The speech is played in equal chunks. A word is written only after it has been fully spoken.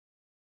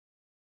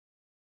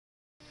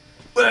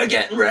We're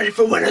getting ready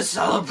for winter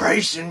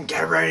celebration.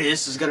 Get ready,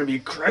 this is gonna be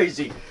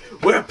crazy.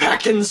 We're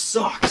packing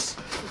socks.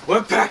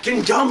 We're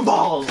packing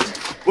gumballs.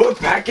 We're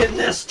packing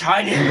this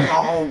tiny...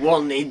 Oh,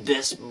 we'll need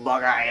this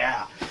bugger,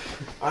 yeah.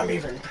 I'm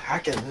even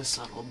packing this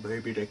little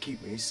baby to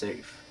keep me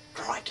safe.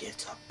 Crikey,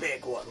 it's a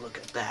big one, look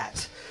at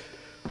that.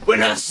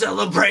 Winter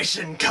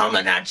celebration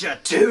coming at you,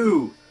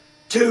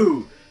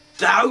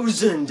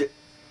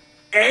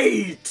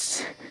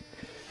 2008.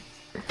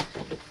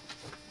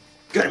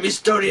 Gonna be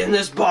studying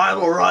this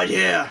Bible right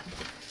here.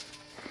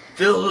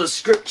 Filled with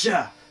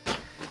scripture.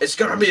 It's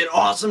gonna be an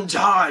awesome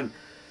time.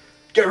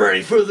 Get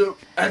ready for the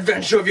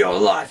adventure of your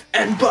life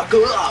and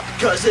buckle up,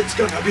 cause it's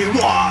gonna be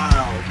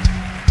wild.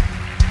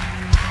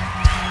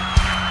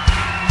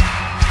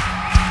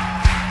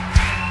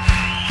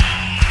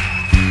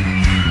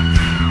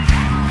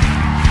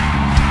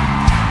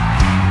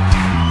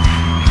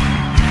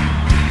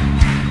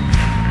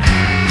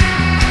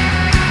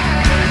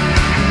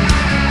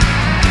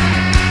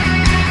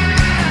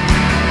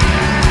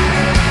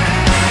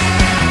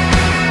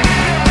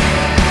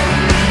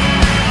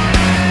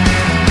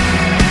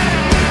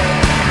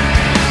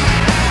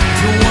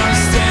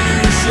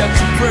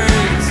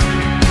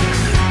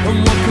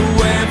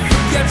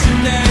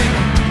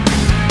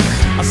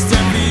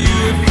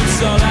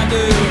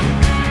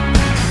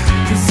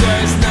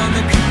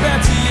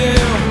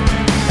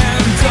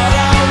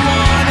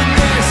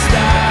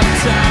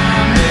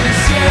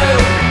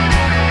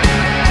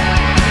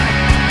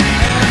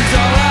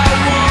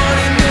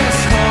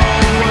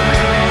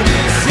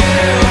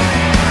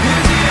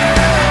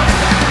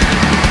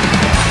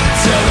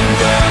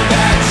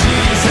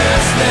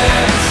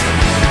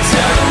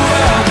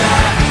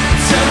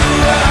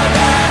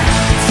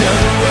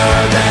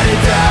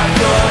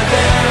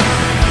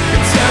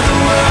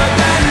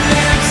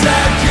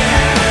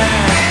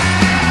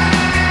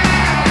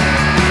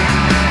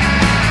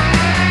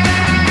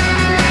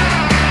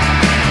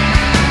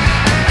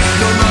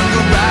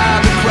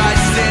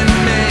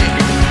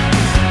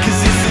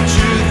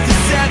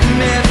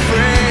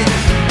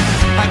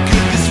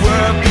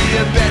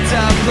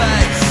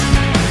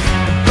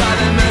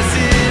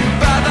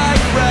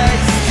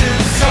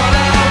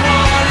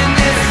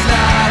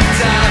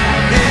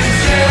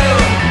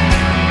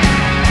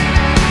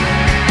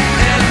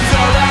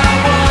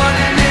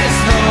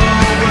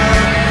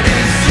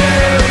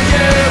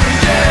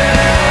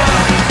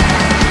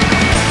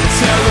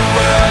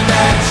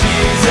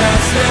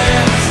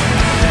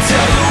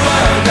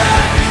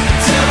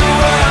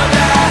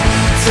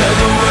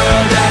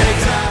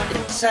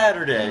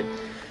 Saturday.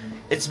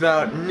 It's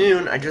about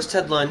noon. I just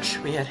had lunch.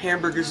 We had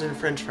hamburgers and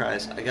french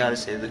fries. I gotta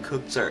say, the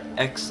cooks are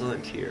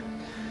excellent here.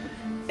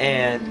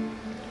 And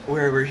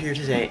we're here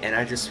today, and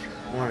I just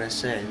want to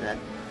say that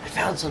I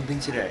found something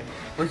today.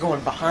 We're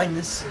going behind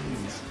the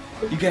scenes.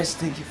 You guys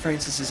think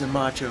Francis is a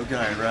macho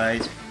guy,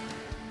 right?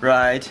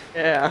 Right?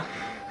 Yeah.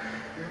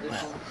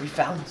 Well, we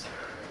found something.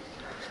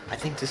 I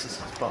think this is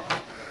his bar.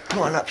 Come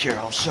on up here,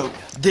 I'll show you.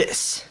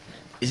 This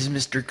is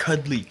Mr.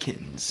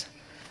 Cuddlykins.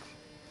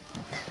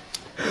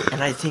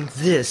 And I think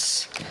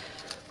this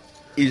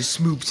is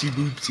Smoopsy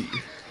Boopsy.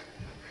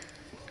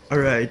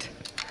 Alright.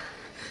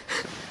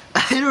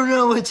 I don't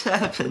know what's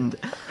happened,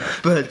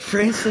 but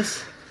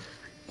Francis,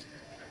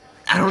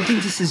 I don't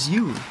think this is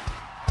you.